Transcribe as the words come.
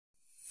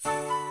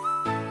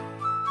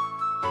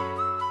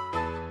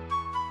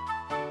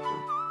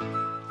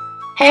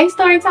Hey,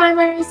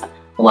 Storytimers!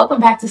 Welcome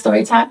back to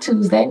Storytime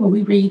Tuesday, where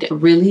we read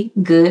really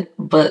good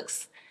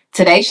books.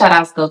 Today, shout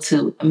outs go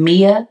to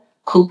Mia,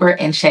 Cooper,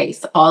 and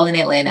Chase, all in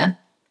Atlanta.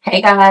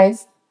 Hey,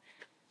 guys!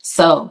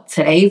 So,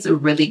 today's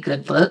really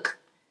good book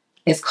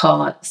is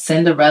called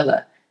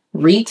Cinderella,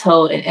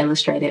 retold and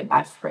illustrated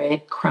by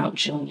Fred Crump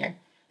Jr.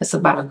 It's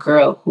about a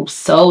girl who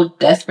so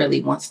desperately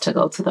wants to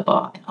go to the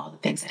ball and all the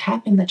things that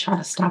happen that try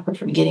to stop her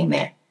from getting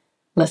there.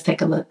 Let's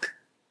take a look.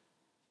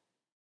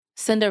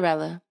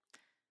 Cinderella,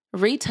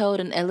 retold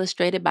and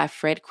illustrated by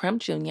Fred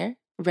Crump Jr.,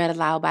 read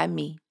aloud by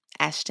me,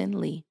 Ashton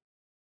Lee.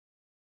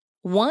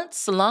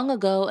 Once, long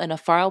ago, in a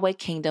faraway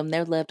kingdom,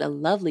 there lived a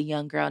lovely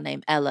young girl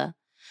named Ella.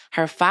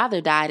 Her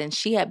father died, and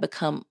she had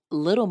become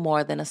little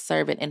more than a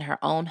servant in her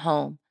own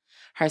home.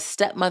 Her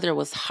stepmother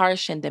was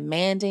harsh and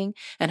demanding,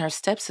 and her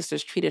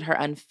stepsisters treated her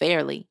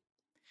unfairly.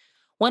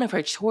 One of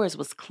her chores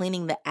was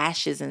cleaning the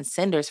ashes and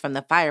cinders from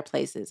the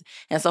fireplaces,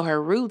 and so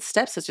her rude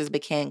stepsisters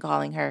began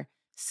calling her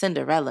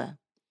Cinderella.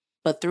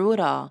 But through it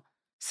all,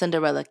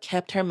 Cinderella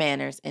kept her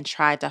manners and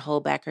tried to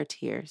hold back her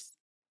tears.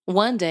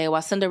 One day,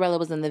 while Cinderella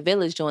was in the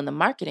village doing the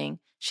marketing,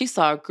 she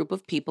saw a group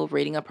of people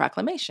reading a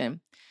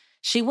proclamation.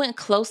 She went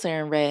closer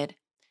and read,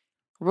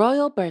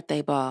 Royal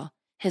Birthday Ball,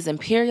 His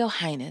Imperial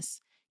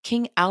Highness,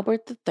 King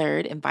Albert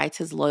III invites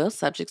his loyal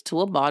subjects to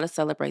a ball to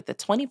celebrate the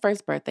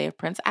 21st birthday of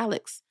Prince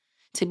Alex,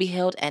 to be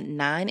held at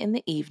 9 in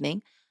the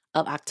evening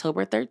of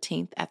October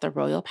 13th at the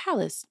Royal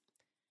Palace.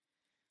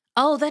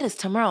 Oh, that is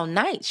tomorrow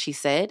night, she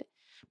said.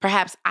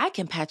 Perhaps I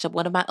can patch up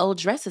one of my old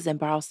dresses and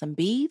borrow some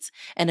beads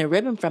and a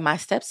ribbon from my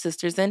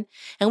stepsisters and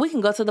we can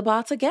go to the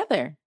ball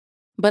together.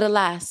 But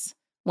alas,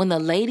 when the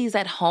ladies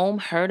at home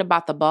heard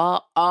about the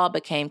ball, all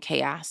became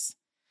chaos.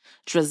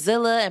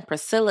 Drusilla and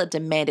Priscilla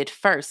demanded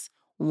first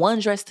one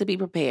dress to be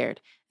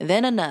prepared,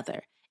 then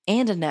another,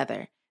 and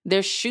another.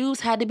 Their shoes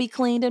had to be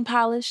cleaned and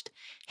polished,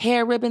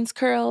 hair ribbons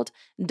curled,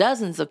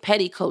 dozens of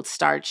petticoats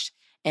starched,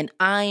 and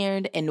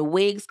ironed, and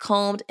wigs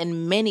combed,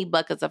 and many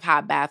buckets of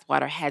hot bath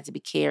water had to be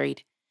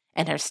carried.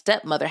 And her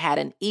stepmother had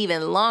an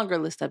even longer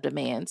list of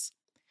demands.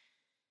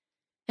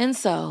 And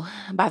so,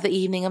 by the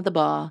evening of the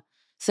ball,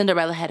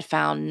 Cinderella had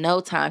found no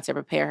time to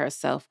prepare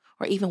herself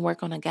or even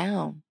work on a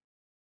gown.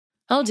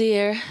 Oh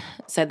dear,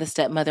 said the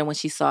stepmother when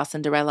she saw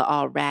Cinderella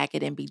all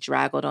ragged and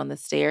bedraggled on the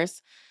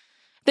stairs.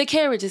 The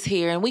carriage is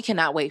here and we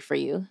cannot wait for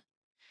you.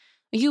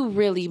 You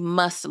really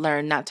must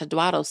learn not to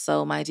dawdle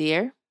so, my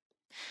dear.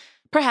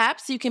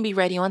 Perhaps you can be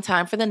ready on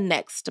time for the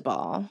next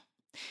ball.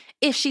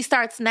 If she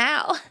starts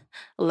now,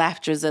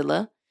 laughed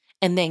Drusilla.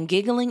 And then,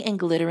 giggling and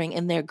glittering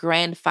in their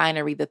grand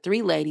finery, the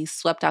three ladies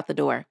swept out the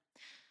door.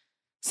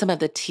 Some of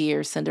the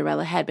tears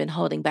Cinderella had been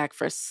holding back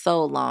for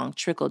so long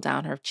trickled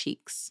down her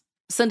cheeks.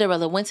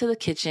 Cinderella went to the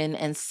kitchen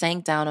and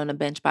sank down on a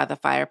bench by the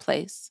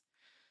fireplace.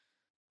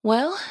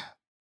 Well,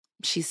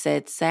 she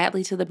said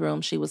sadly to the broom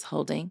she was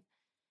holding,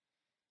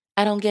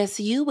 I don't guess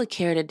you would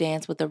care to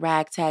dance with a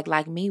ragtag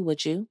like me,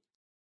 would you?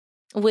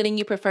 Wouldn't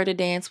you prefer to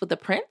dance with the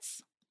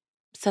prince?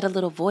 Said a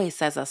little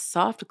voice as a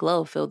soft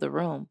glow filled the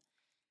room.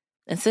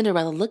 And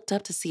Cinderella looked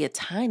up to see a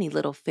tiny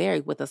little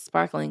fairy with a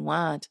sparkling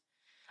wand.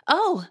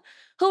 Oh,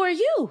 who are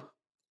you?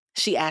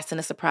 She asked in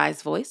a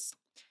surprised voice.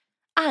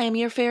 I am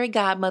your fairy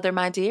godmother,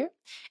 my dear,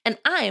 and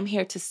I am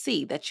here to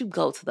see that you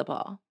go to the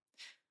ball.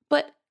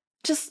 But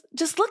just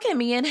look at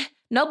me and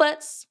no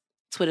buts,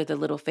 twittered the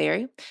little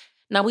fairy.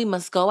 Now we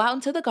must go out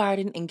into the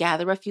garden and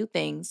gather a few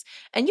things,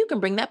 and you can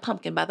bring that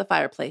pumpkin by the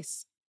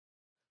fireplace.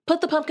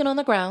 Put the pumpkin on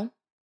the ground,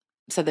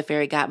 said the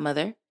fairy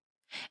godmother.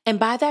 And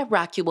by that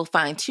rock you will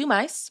find 2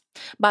 mice,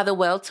 by the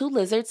well 2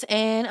 lizards,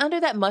 and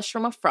under that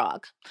mushroom a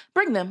frog.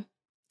 Bring them.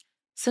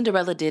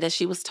 Cinderella did as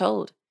she was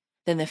told.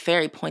 Then the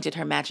fairy pointed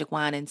her magic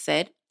wand and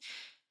said,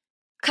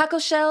 Cockle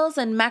shells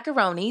and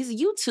macaronis,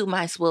 you 2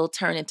 mice will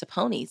turn into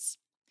ponies.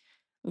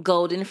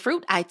 Golden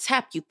fruit, I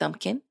tap you,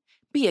 thumpkin.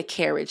 Be a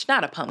carriage,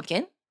 not a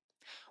pumpkin.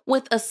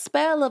 With a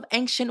spell of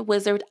ancient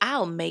wizard,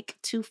 I'll make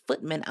 2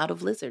 footmen out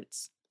of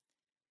lizards.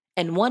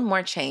 And one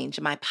more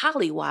change, my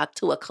pollywog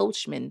to a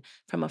coachman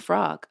from a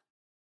frog.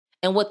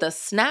 And with a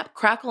snap,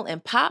 crackle,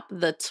 and pop,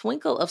 the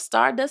twinkle of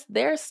stardust,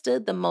 there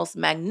stood the most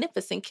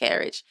magnificent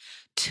carriage.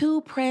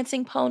 2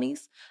 prancing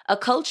ponies, a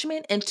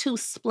coachman, and 2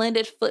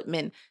 splendid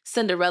footmen.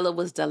 Cinderella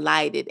was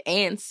delighted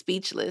and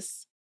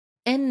speechless.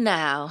 And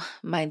now,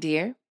 my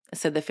dear,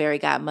 said the fairy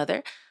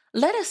godmother,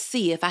 let us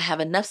see if I have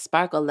enough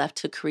sparkle left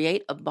to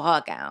create a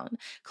ball gown.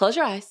 Close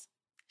your eyes,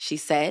 she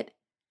said.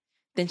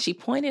 Then she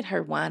pointed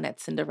her wand at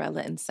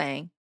Cinderella and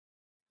sang,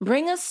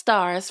 Bring us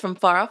stars from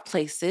far-off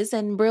places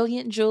and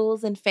brilliant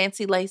jewels and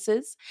fancy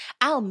laces.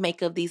 I'll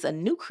make of these a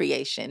new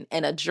creation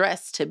and a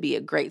dress to be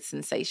a great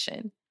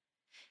sensation.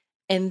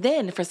 And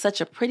then for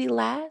such a pretty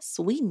lass,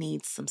 we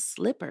need some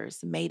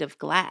slippers made of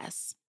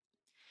glass.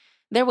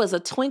 There was a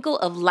twinkle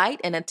of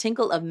light and a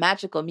tinkle of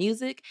magical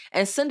music,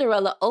 and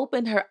Cinderella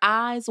opened her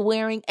eyes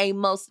wearing a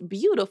most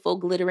beautiful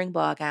glittering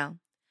ball gown.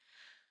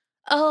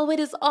 Oh, it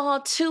is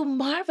all too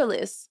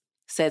marvelous,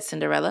 said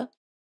Cinderella.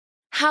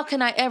 How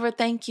can I ever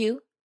thank you?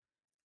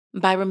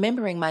 By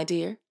remembering, my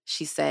dear,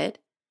 she said,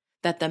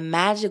 that the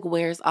magic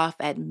wears off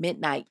at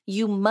midnight.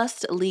 You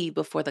must leave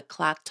before the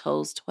clock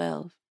tolls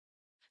 12.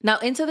 Now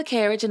into the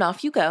carriage and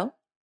off you go,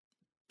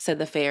 said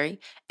the fairy.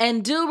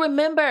 And do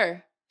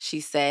remember, she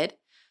said.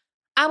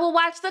 I will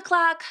watch the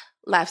clock,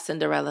 laughed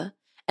Cinderella,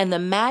 and the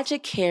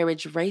magic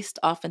carriage raced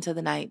off into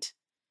the night.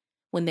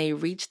 When they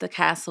reached the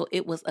castle,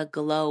 it was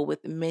aglow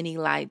with many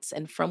lights,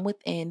 and from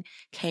within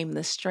came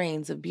the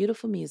strains of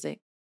beautiful music.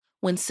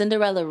 When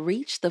Cinderella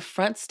reached the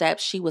front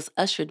steps, she was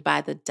ushered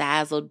by the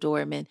dazzled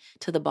doorman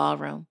to the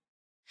ballroom.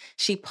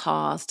 She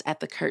paused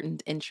at the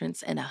curtained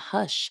entrance, and a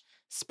hush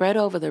spread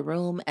over the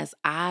room as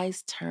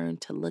eyes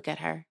turned to look at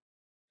her.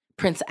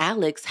 Prince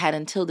Alex had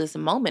until this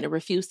moment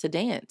refused to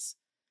dance.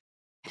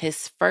 At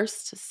his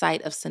first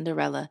sight of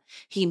Cinderella,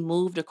 he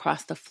moved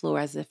across the floor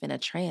as if in a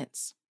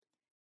trance.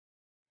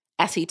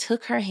 As he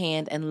took her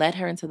hand and led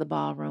her into the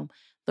ballroom,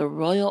 the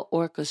royal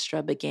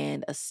orchestra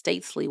began a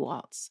stately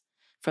waltz.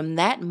 From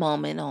that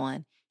moment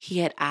on, he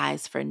had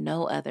eyes for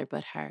no other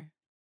but her.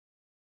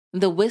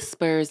 The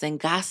whispers and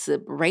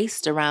gossip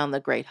raced around the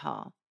great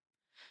hall.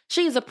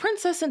 She is a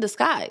princess in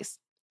disguise.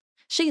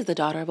 She is the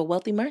daughter of a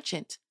wealthy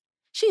merchant.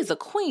 She is a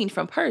queen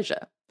from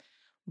Persia.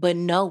 But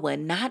no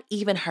one, not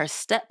even her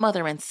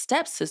stepmother and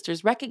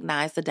stepsisters,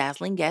 recognized the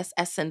dazzling guest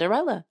as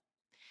Cinderella.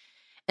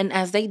 And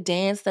as they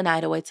danced the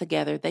night away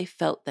together, they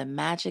felt the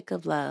magic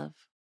of love.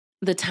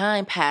 The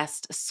time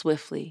passed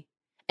swiftly,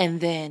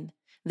 and then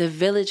the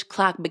village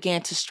clock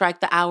began to strike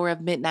the hour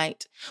of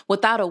midnight.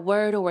 Without a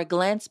word or a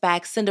glance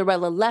back,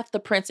 Cinderella left the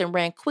prince and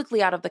ran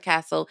quickly out of the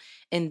castle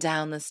and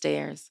down the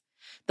stairs.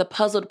 The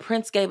puzzled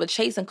prince gave a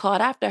chase and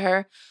called after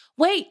her,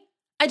 "Wait,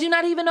 I do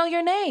not even know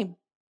your name."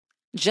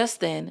 Just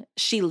then,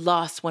 she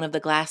lost one of the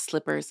glass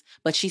slippers,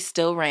 but she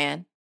still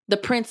ran. The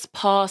prince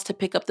paused to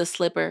pick up the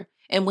slipper,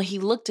 and when he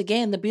looked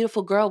again, the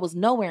beautiful girl was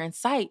nowhere in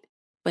sight.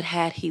 But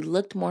had he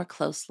looked more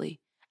closely,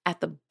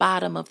 at the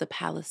bottom of the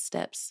palace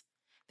steps,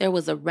 there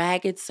was a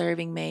ragged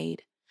serving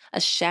maid,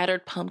 a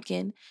shattered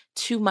pumpkin,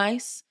 2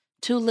 mice,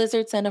 2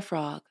 lizards, and a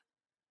frog.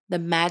 The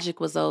magic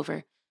was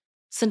over.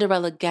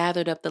 Cinderella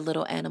gathered up the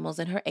little animals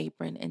in her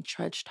apron and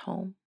trudged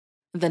home.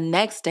 The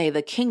next day,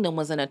 the kingdom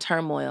was in a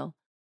turmoil.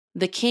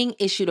 The king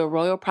issued a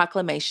royal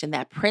proclamation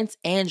that Prince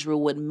Andrew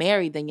would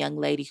marry the young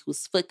lady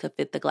whose foot could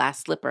fit the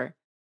glass slipper.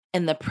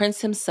 And the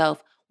prince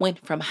himself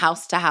went from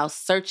house to house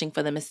searching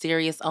for the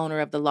mysterious owner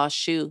of the lost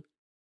shoe.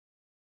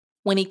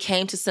 When he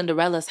came to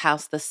Cinderella's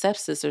house, the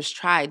stepsisters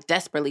tried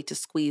desperately to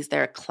squeeze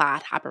their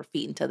clodhopper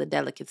feet into the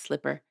delicate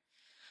slipper,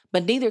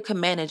 but neither could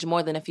manage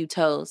more than a few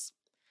toes.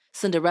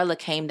 Cinderella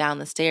came down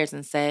the stairs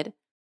and said,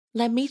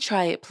 "Let me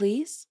try it,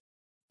 please."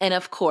 And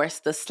of course,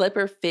 the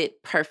slipper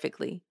fit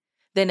perfectly.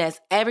 Then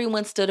as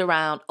everyone stood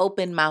around,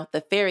 open-mouthed,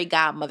 the fairy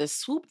godmother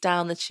swooped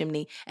down the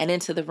chimney and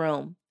into the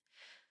room.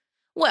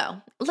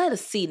 "Well, let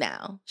us see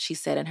now," she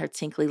said in her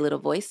tinkly little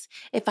voice,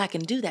 "if I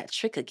can do that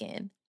trick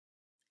again."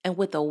 And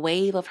with a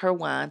wave of her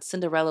wand,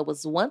 Cinderella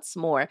was once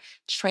more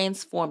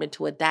transformed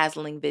into a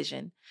dazzling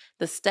vision.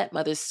 The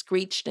stepmothers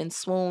screeched and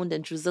swooned,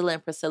 and Drusilla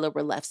and Priscilla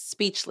were left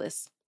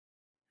speechless.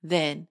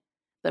 Then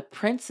the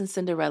prince and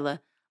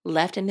Cinderella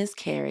left in his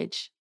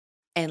carriage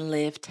and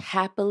lived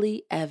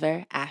happily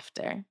ever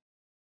after.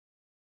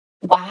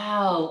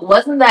 Wow,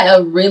 wasn't that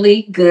a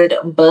really good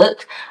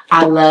book?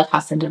 I love how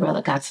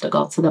Cinderella got to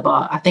go to the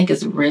ball. I think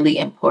it's really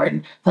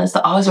important for us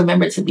to always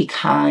remember to be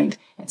kind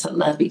and to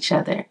love each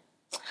other.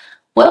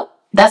 Well,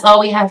 that's all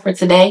we have for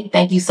today.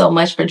 Thank you so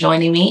much for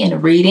joining me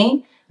in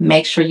reading.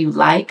 Make sure you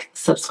like,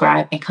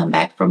 subscribe, and come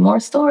back for more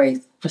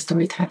stories for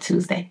Storytime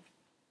Tuesday.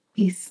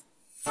 Peace.